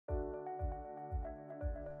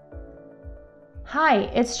Hi,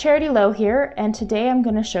 it's Charity Low here, and today I'm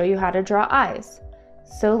going to show you how to draw eyes.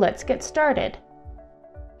 So let's get started.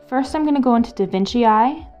 First, I'm going to go into Vinci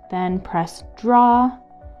Eye, then press Draw,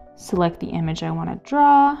 select the image I want to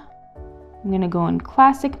draw. I'm going to go in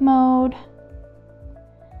Classic mode,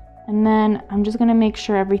 and then I'm just going to make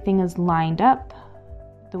sure everything is lined up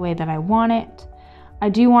the way that I want it. I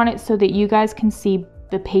do want it so that you guys can see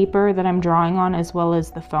the paper that I'm drawing on as well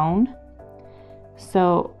as the phone.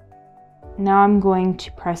 So now I'm going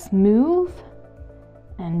to press move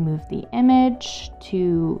and move the image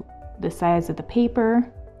to the size of the paper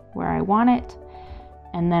where I want it.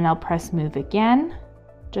 And then I'll press move again,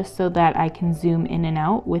 just so that I can zoom in and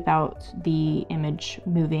out without the image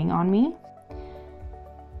moving on me.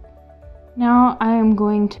 Now I am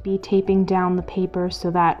going to be taping down the paper so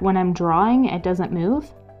that when I'm drawing, it doesn't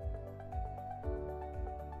move.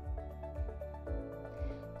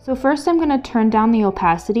 So first I'm going to turn down the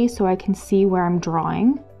opacity so I can see where I'm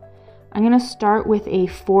drawing. I'm going to start with a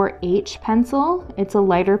 4H pencil. It's a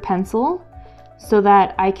lighter pencil so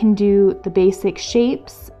that I can do the basic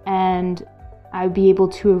shapes and I'll be able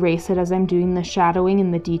to erase it as I'm doing the shadowing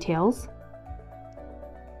and the details.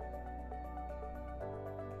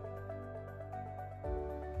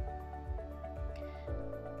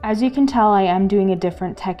 As you can tell, I am doing a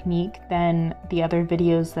different technique than the other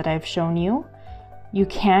videos that I've shown you. You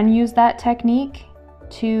can use that technique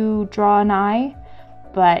to draw an eye,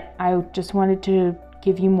 but I just wanted to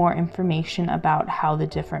give you more information about how the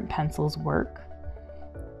different pencils work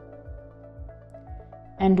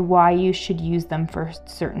and why you should use them for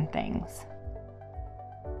certain things.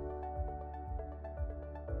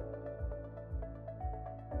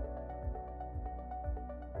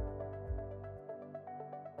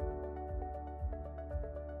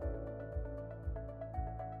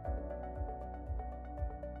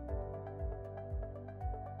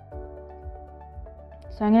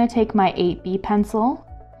 So I'm going to take my 8B pencil.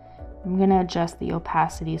 I'm going to adjust the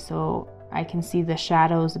opacity so I can see the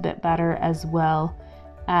shadows a bit better as well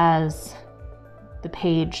as the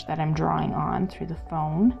page that I'm drawing on through the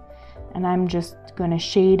phone. And I'm just going to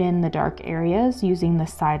shade in the dark areas using the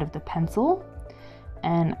side of the pencil.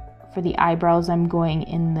 And for the eyebrows, I'm going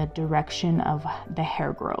in the direction of the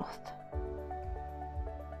hair growth.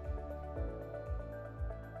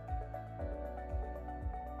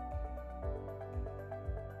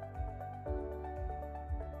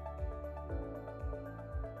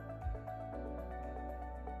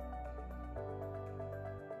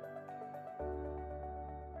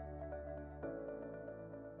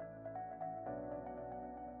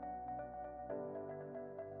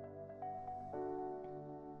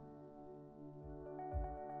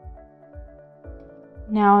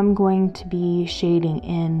 Now I'm going to be shading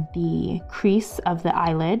in the crease of the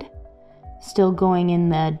eyelid, still going in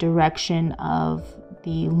the direction of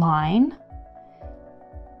the line,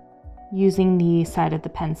 using the side of the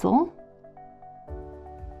pencil.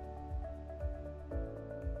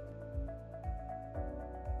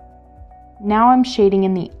 Now I'm shading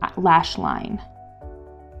in the lash line,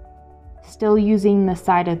 still using the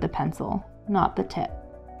side of the pencil, not the tip.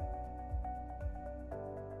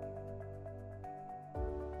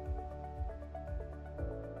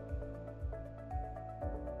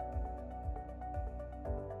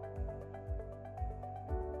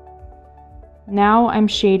 Now I'm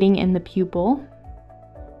shading in the pupil,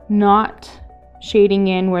 not shading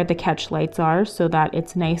in where the catch lights are so that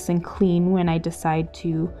it's nice and clean when I decide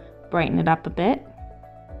to brighten it up a bit.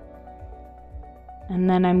 And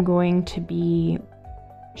then I'm going to be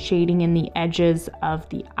shading in the edges of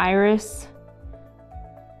the iris,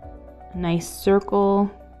 a nice circle.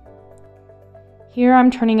 Here I'm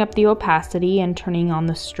turning up the opacity and turning on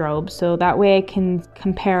the strobe so that way I can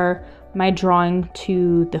compare my drawing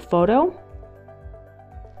to the photo.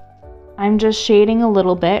 I'm just shading a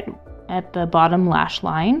little bit at the bottom lash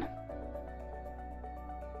line.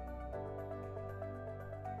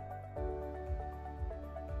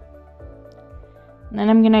 And then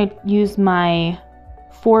I'm going to use my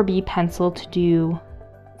 4B pencil to do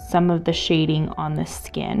some of the shading on the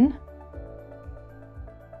skin.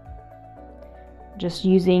 Just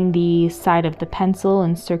using the side of the pencil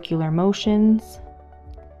in circular motions.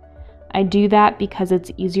 I do that because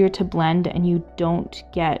it's easier to blend and you don't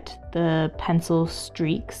get the pencil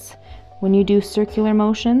streaks when you do circular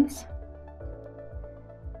motions.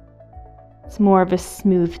 It's more of a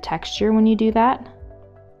smooth texture when you do that.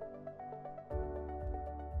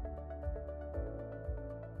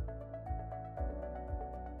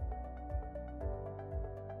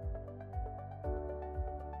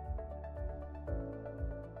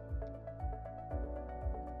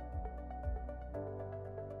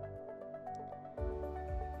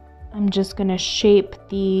 I'm just going to shape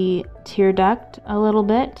the tear duct a little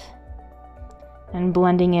bit and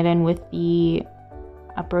blending it in with the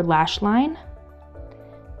upper lash line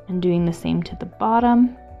and doing the same to the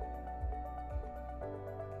bottom.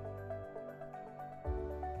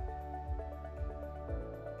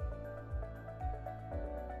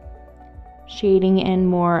 Shading in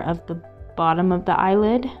more of the bottom of the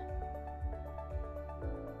eyelid.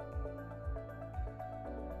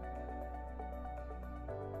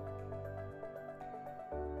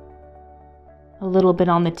 A little bit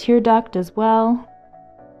on the tear duct as well.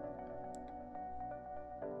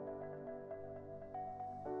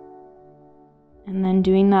 And then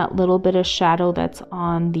doing that little bit of shadow that's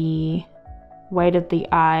on the white of the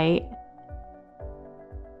eye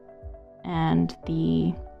and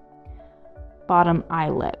the bottom eye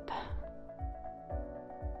lip.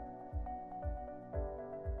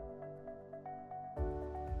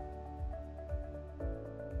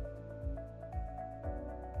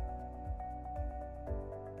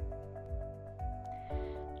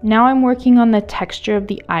 Now I'm working on the texture of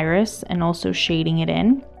the iris and also shading it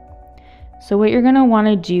in. So what you're going to want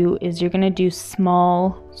to do is you're going to do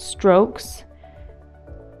small strokes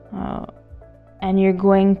and you're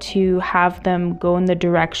going to have them go in the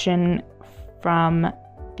direction from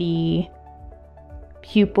the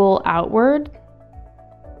pupil outward.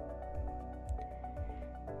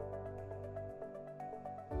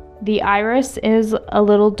 The iris is a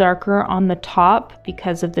little darker on the top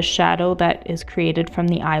because of the shadow that is created from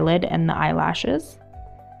the eyelid and the eyelashes,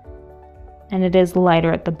 and it is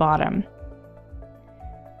lighter at the bottom.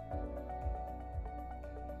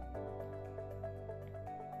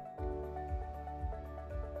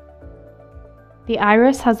 The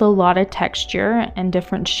iris has a lot of texture and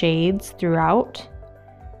different shades throughout.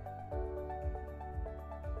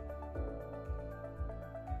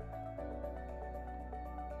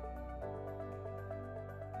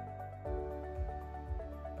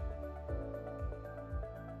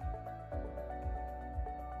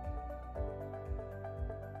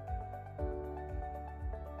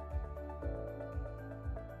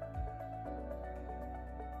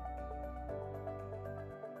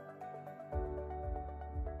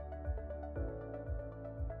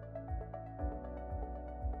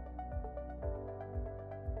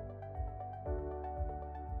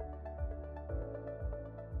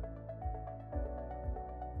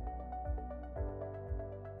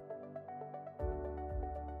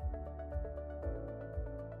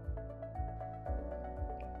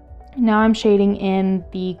 Now I'm shading in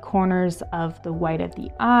the corners of the white of the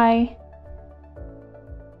eye.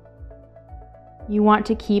 You want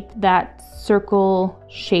to keep that circle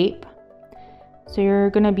shape, so you're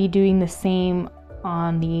going to be doing the same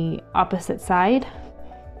on the opposite side.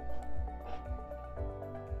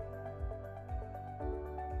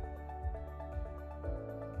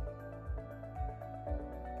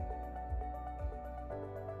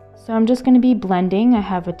 So I'm just going to be blending. I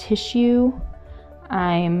have a tissue.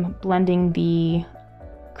 I'm blending the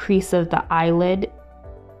crease of the eyelid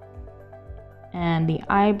and the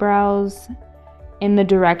eyebrows in the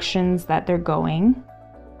directions that they're going,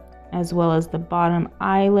 as well as the bottom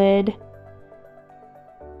eyelid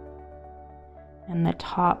and the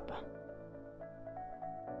top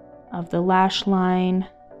of the lash line.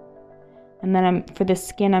 And then for the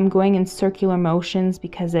skin, I'm going in circular motions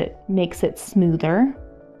because it makes it smoother.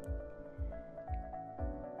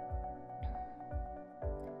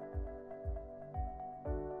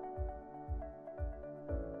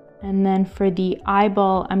 And then for the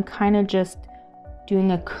eyeball, I'm kind of just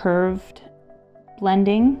doing a curved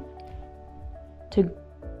blending to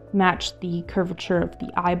match the curvature of the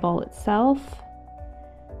eyeball itself.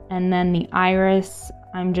 And then the iris,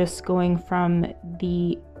 I'm just going from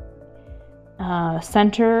the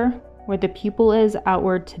center where the pupil is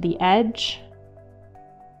outward to the edge.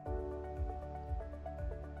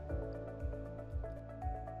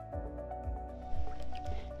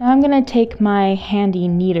 Now I'm going to take my handy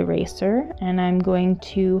knead eraser and I'm going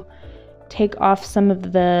to take off some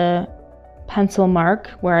of the pencil mark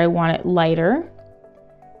where I want it lighter.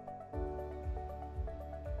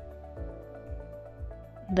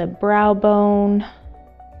 The brow bone.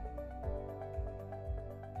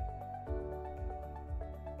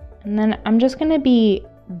 And then I'm just going to be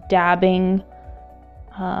dabbing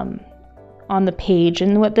on the page,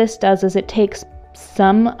 and what this does is it takes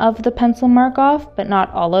some of the pencil mark off, but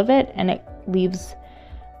not all of it, and it leaves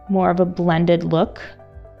more of a blended look.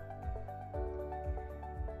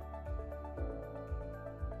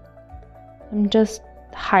 I'm just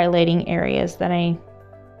highlighting areas that I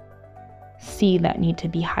see that need to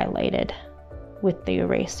be highlighted with the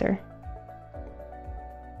eraser.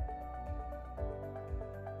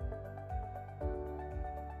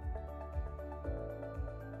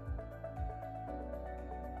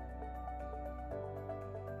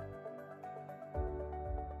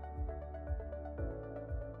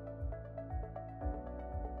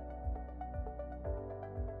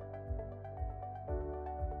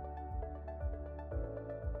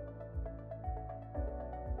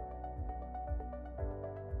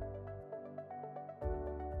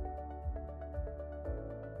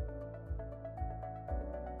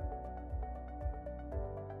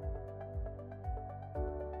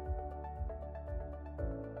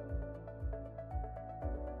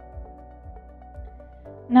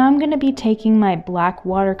 Now I'm going to be taking my black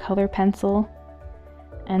watercolor pencil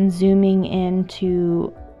and zooming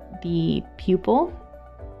into the pupil.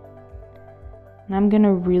 And I'm going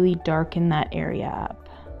to really darken that area up.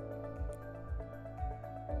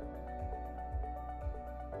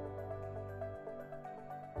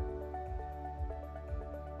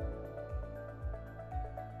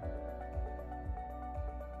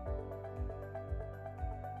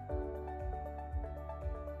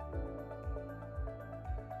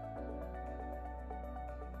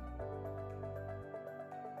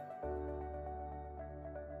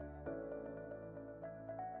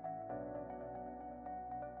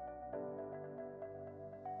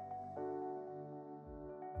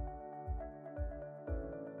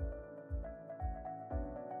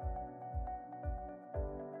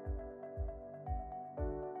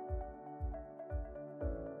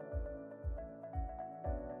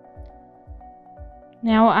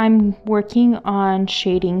 Now I'm working on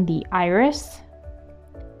shading the iris.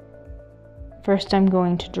 First, I'm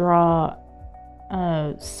going to draw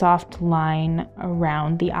a soft line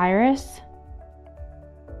around the iris.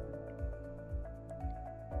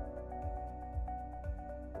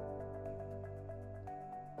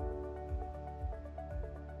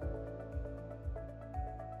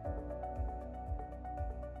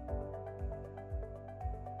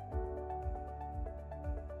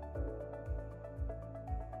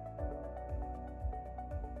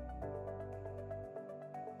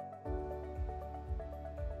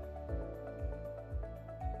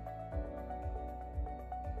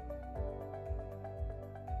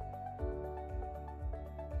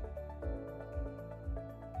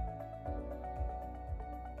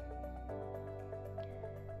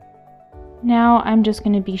 Now I'm just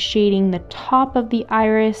going to be shading the top of the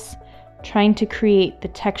iris, trying to create the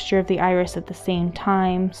texture of the iris at the same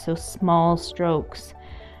time, so small strokes,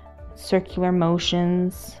 circular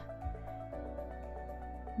motions.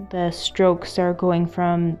 The strokes are going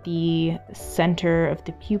from the center of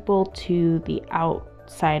the pupil to the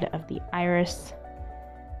outside of the iris,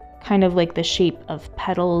 kind of like the shape of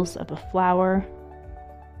petals of a flower.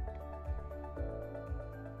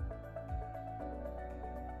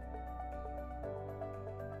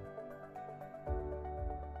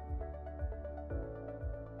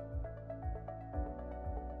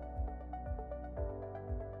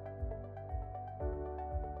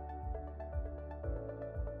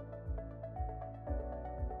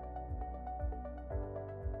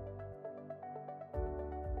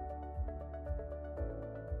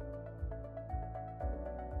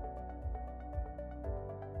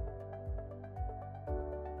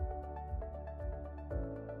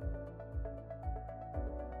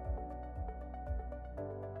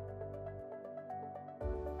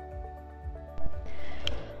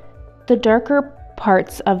 The darker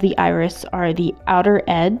parts of the iris are the outer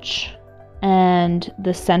edge and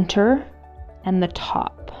the center and the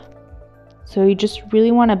top. So you just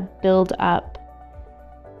really want to build up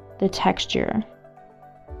the texture.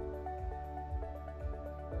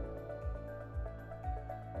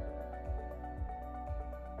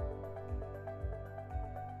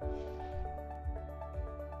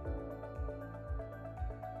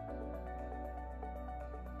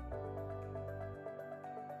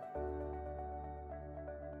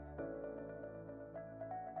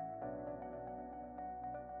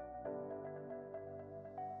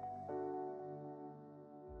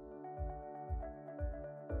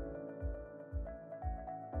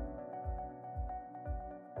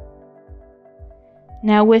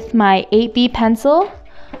 Now with my 8B pencil,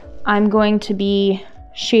 I'm going to be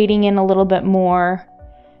shading in a little bit more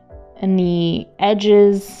in the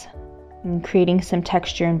edges and creating some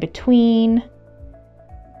texture in between.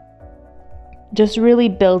 Just really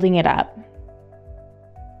building it up.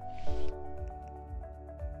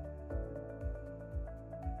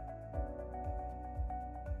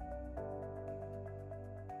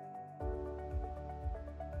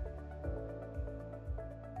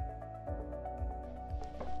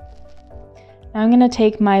 Now I'm going to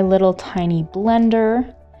take my little tiny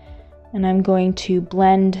blender and I'm going to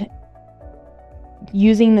blend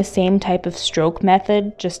using the same type of stroke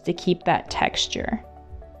method just to keep that texture.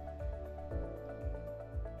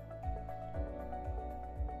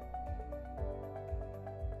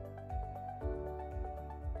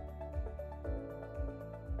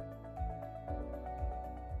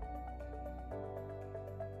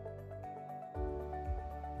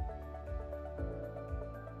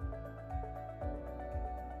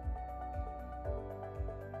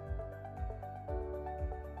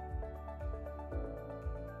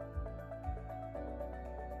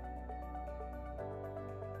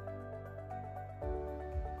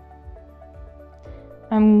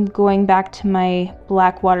 I'm going back to my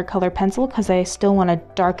black watercolor pencil because I still want to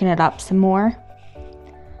darken it up some more.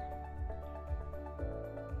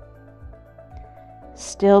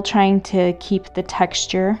 Still trying to keep the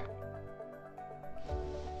texture.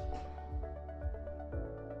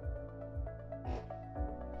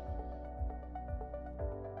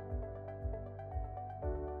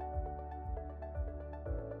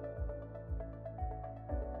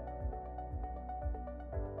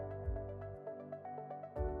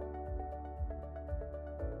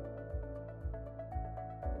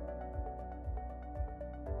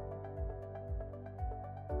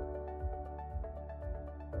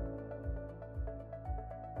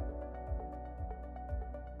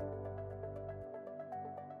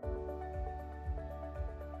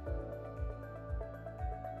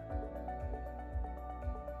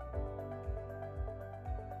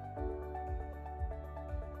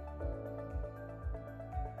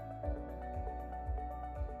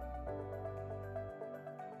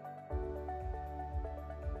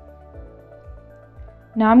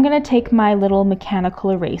 Now I'm going to take my little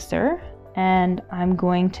mechanical eraser and I'm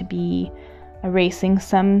going to be erasing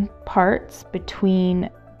some parts between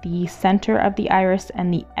the center of the iris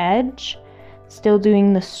and the edge. Still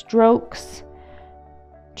doing the strokes,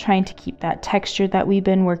 trying to keep that texture that we've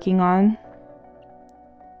been working on.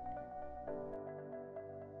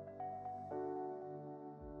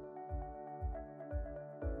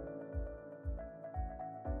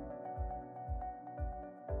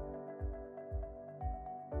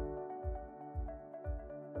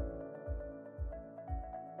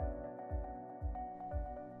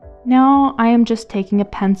 Now I am just taking a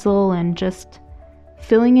pencil and just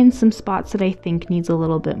filling in some spots that I think needs a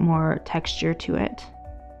little bit more texture to it.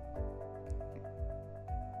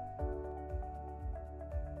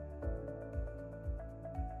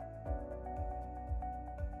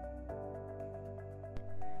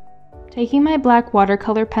 Taking my black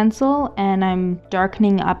watercolor pencil and I'm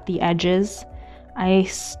darkening up the edges. I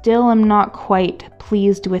still am not quite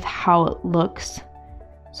pleased with how it looks,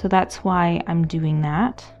 so that's why I'm doing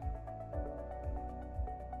that.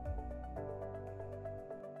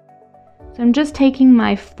 So I'm just taking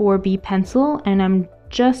my 4B pencil and I'm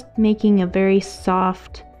just making a very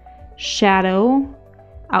soft shadow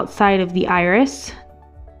outside of the iris.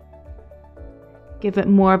 Give it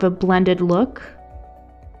more of a blended look,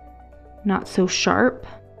 not so sharp.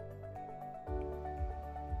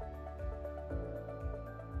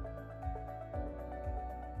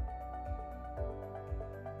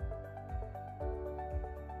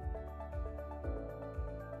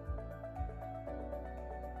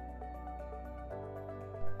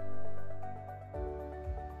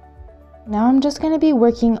 Now I'm just going to be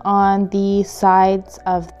working on the sides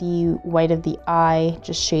of the white of the eye,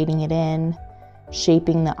 just shading it in,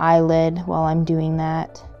 shaping the eyelid while I'm doing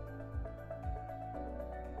that.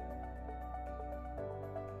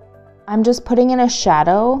 I'm just putting in a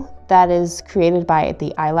shadow that is created by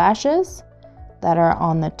the eyelashes that are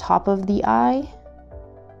on the top of the eye.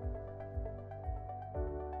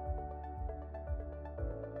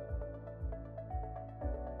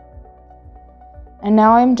 And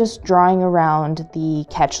now I'm just drawing around the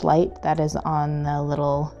catch light that is on the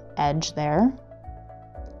little edge there.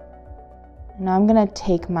 Now I'm going to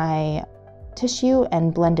take my tissue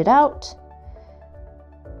and blend it out.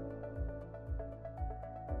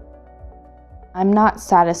 I'm not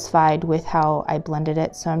satisfied with how I blended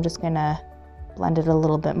it, so I'm just going to blend it a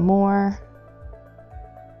little bit more.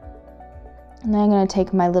 And then I'm going to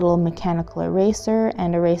take my little mechanical eraser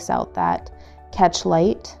and erase out that catch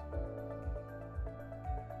light.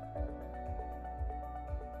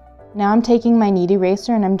 Now I'm taking my knead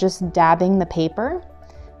eraser and I'm just dabbing the paper.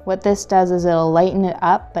 What this does is it'll lighten it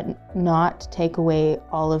up but not take away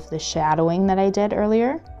all of the shadowing that I did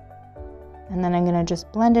earlier. And then I'm going to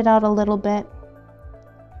just blend it out a little bit.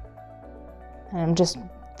 And I'm just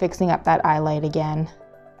fixing up that eyelid again.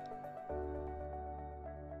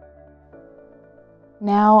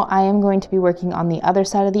 Now I am going to be working on the other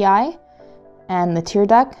side of the eye and the tear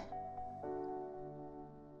duct.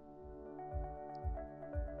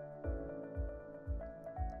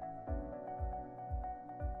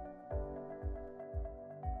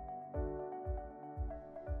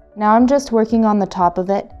 Now I'm just working on the top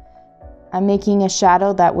of it. I'm making a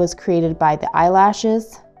shadow that was created by the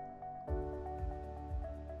eyelashes.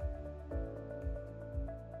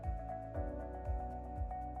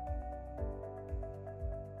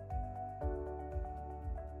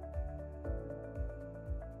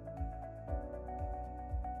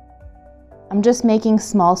 I'm just making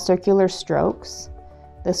small circular strokes.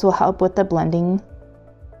 This will help with the blending.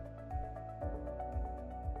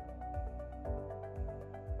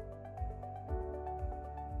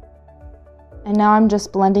 And now I'm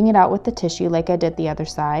just blending it out with the tissue like I did the other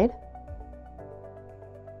side.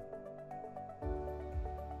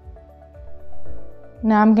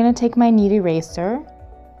 Now I'm going to take my knead eraser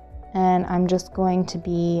and I'm just going to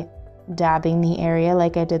be dabbing the area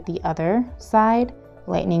like I did the other side,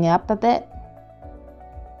 lightening it up a bit.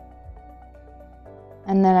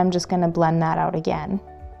 And then I'm just going to blend that out again.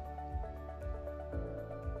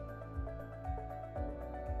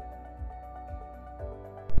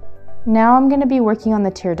 Now I'm going to be working on the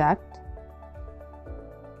tear duct,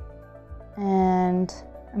 and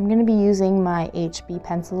I'm going to be using my HB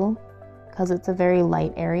pencil because it's a very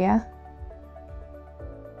light area.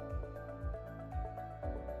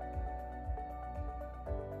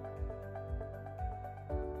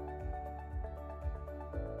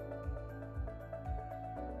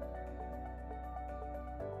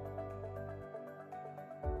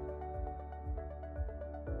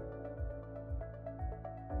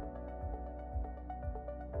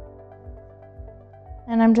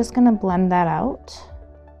 And I'm just going to blend that out.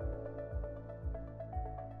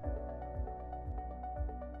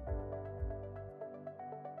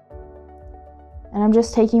 And I'm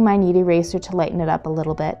just taking my knead eraser to lighten it up a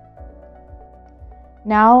little bit.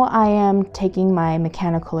 Now I am taking my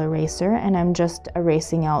mechanical eraser and I'm just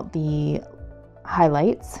erasing out the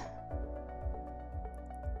highlights.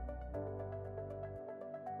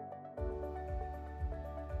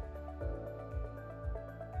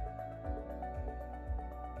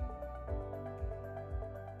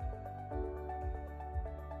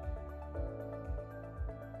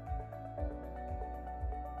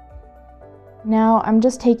 Now I'm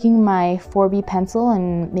just taking my 4B pencil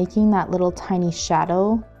and making that little tiny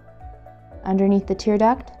shadow underneath the tear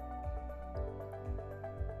duct.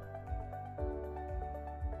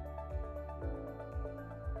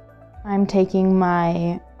 I'm taking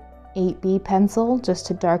my 8B pencil just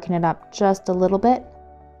to darken it up just a little bit.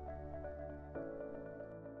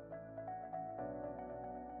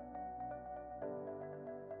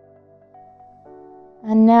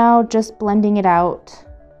 And now just blending it out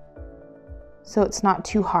so it's not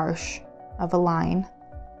too harsh of a line.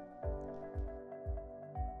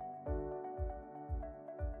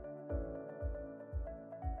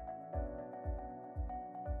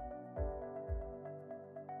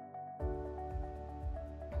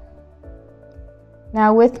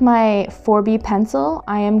 Now with my 4B pencil,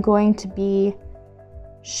 I am going to be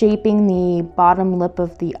shaping the bottom lip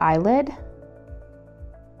of the eyelid.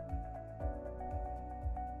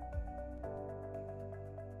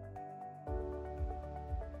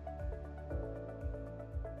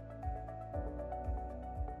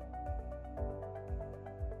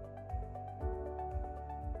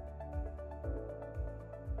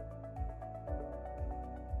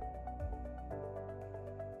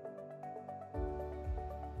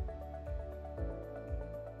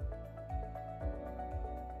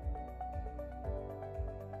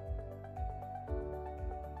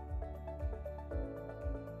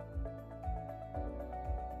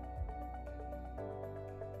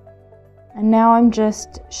 And now I'm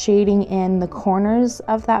just shading in the corners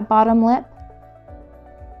of that bottom lip.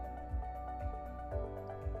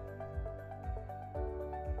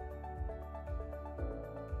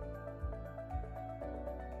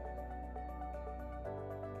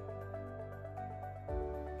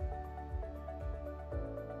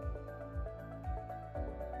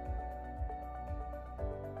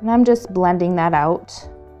 And I'm just blending that out.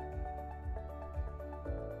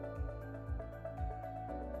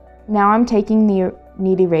 Now I'm taking the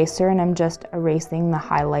knead eraser and I'm just erasing the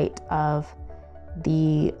highlight of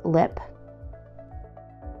the lip.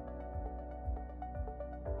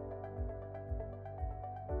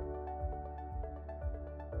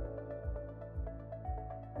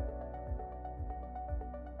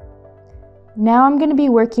 Now I'm going to be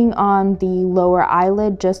working on the lower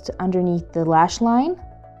eyelid just underneath the lash line.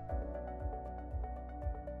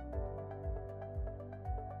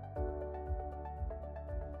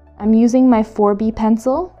 I'm using my 4B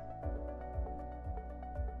pencil,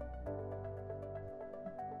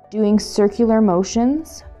 doing circular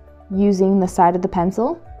motions using the side of the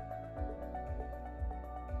pencil.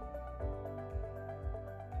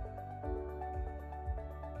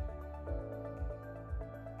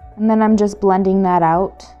 And then I'm just blending that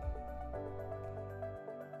out.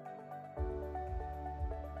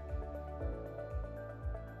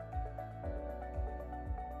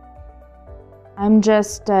 I'm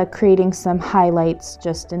just creating some highlights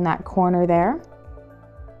just in that corner there.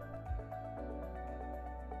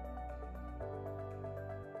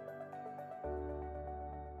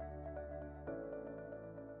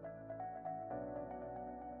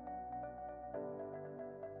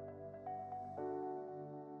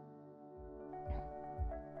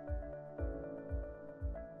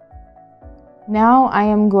 Now I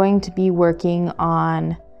am going to be working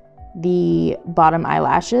on the bottom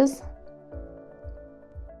eyelashes.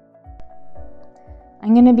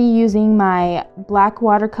 I'm going to be using my black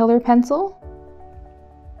watercolor pencil.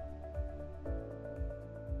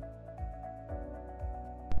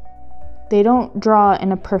 They don't draw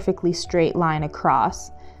in a perfectly straight line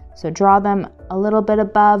across, so draw them a little bit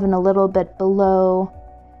above and a little bit below,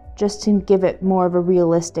 just to give it more of a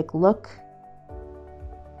realistic look.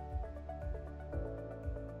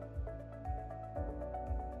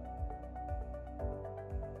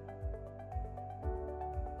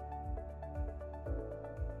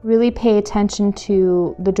 Really pay attention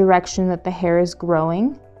to the direction that the hair is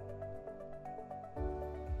growing.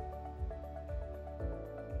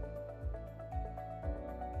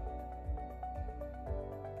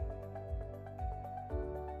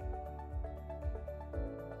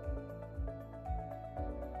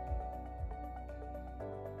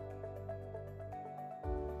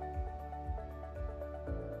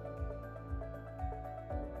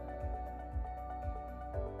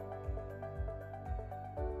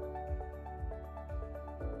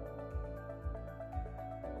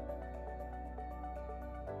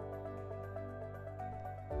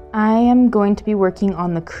 I am going to be working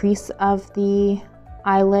on the crease of the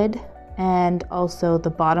eyelid and also the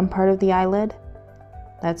bottom part of the eyelid.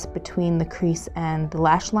 That's between the crease and the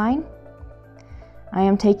lash line. I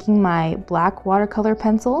am taking my black watercolor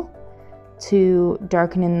pencil to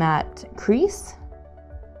darken in that crease.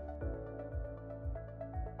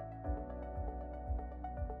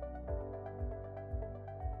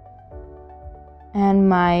 And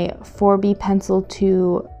my 4B pencil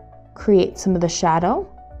to create some of the shadow.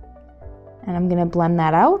 And I'm going to blend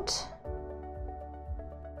that out.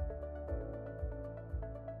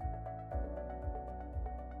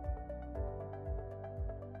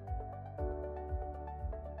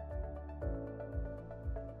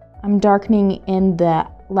 I'm darkening in the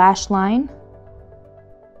lash line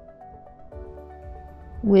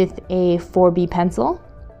with a 4B pencil.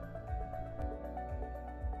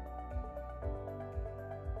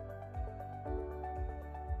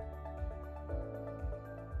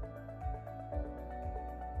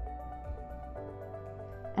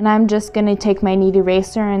 And I'm just going to take my knead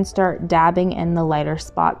eraser and start dabbing in the lighter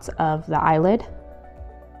spots of the eyelid.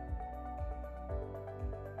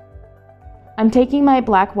 I'm taking my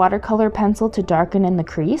black watercolor pencil to darken in the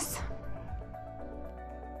crease.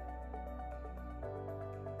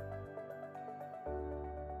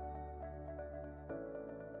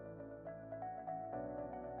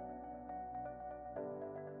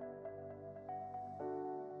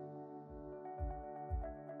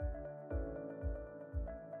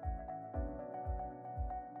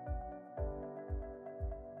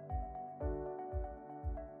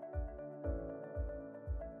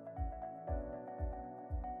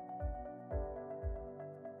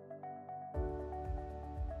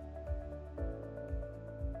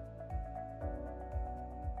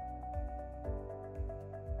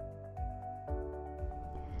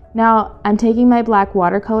 Now I'm taking my black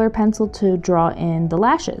watercolor pencil to draw in the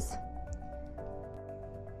lashes.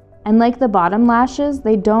 And like the bottom lashes,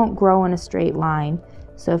 they don't grow in a straight line.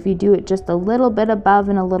 So if you do it just a little bit above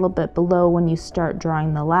and a little bit below when you start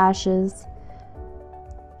drawing the lashes,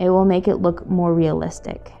 it will make it look more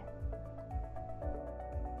realistic.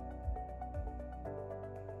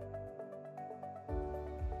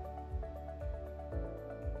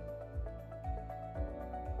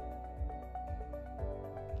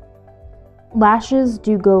 Lashes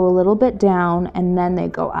do go a little bit down and then they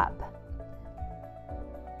go up.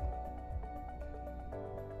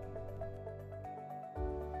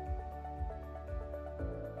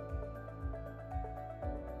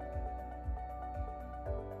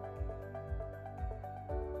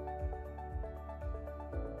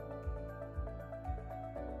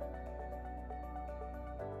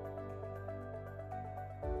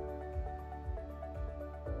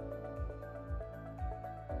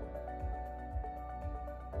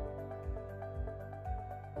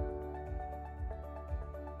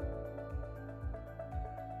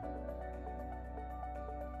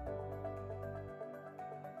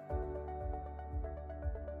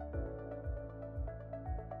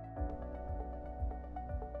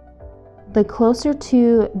 The closer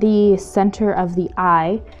to the center of the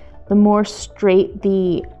eye, the more straight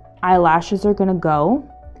the eyelashes are going to go,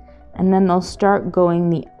 and then they'll start going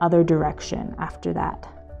the other direction after that.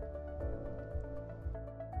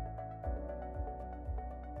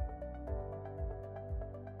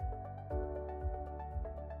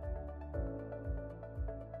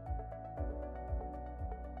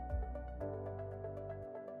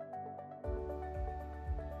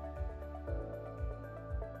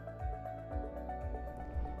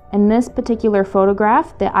 In this particular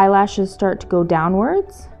photograph, the eyelashes start to go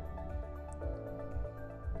downwards.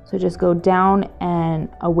 So just go down and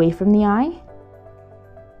away from the eye.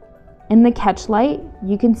 In the catch light,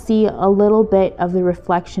 you can see a little bit of the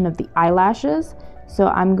reflection of the eyelashes. So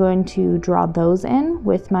I'm going to draw those in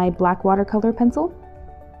with my black watercolor pencil.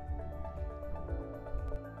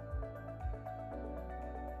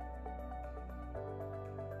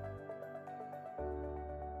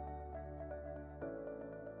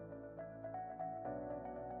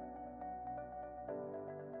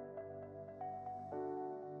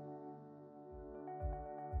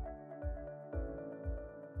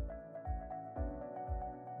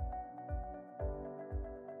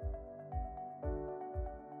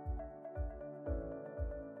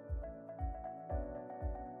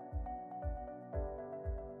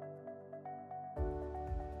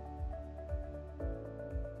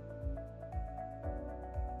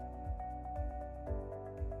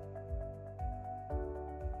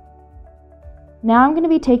 Now I'm going to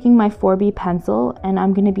be taking my 4B pencil and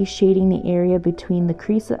I'm going to be shading the area between the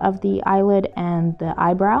crease of the eyelid and the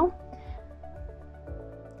eyebrow.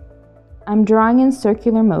 I'm drawing in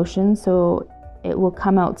circular motion so it will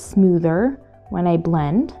come out smoother when I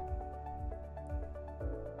blend.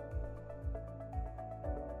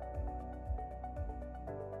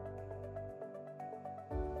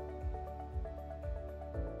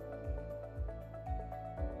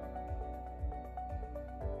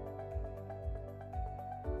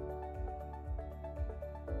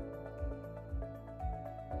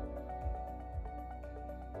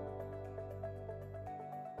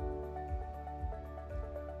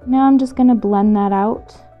 Now I'm just going to blend that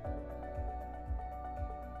out.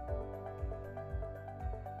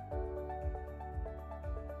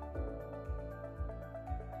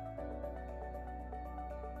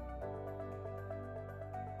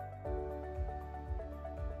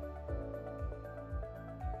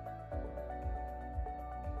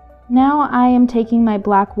 Now I am taking my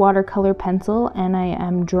black watercolor pencil and I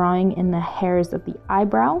am drawing in the hairs of the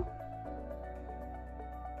eyebrow.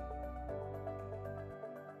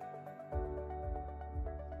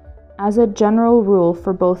 As a general rule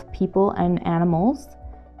for both people and animals,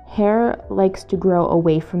 hair likes to grow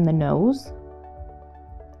away from the nose.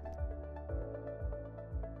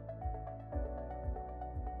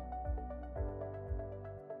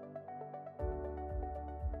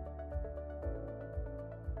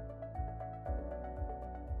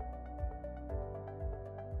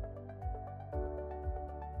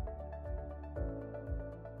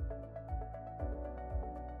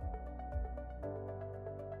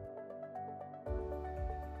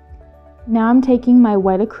 Now I'm taking my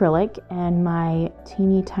white acrylic and my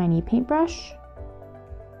teeny tiny paintbrush,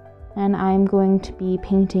 and I'm going to be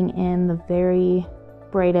painting in the very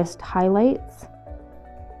brightest highlights,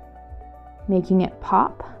 making it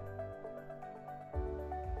pop.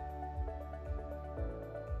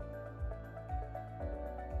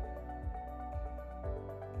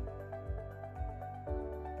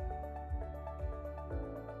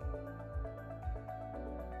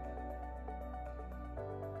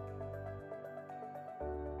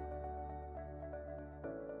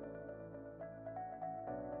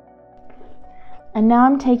 And now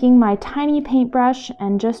I'm taking my tiny paintbrush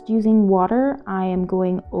and just using water, I am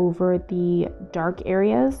going over the dark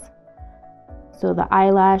areas. So the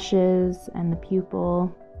eyelashes and the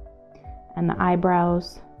pupil and the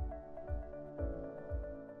eyebrows.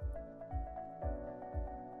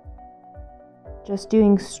 Just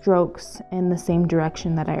doing strokes in the same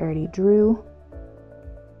direction that I already drew.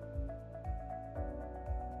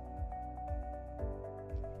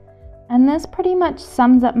 And this pretty much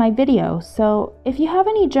sums up my video. So if you have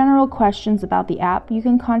any general questions about the app, you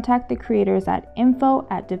can contact the creators at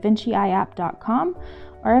info@vinciieapp.com,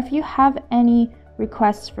 or if you have any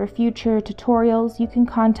requests for future tutorials, you can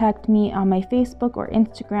contact me on my Facebook or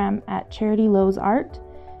Instagram at charitylowsart.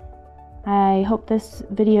 I hope this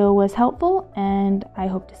video was helpful and I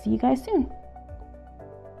hope to see you guys soon.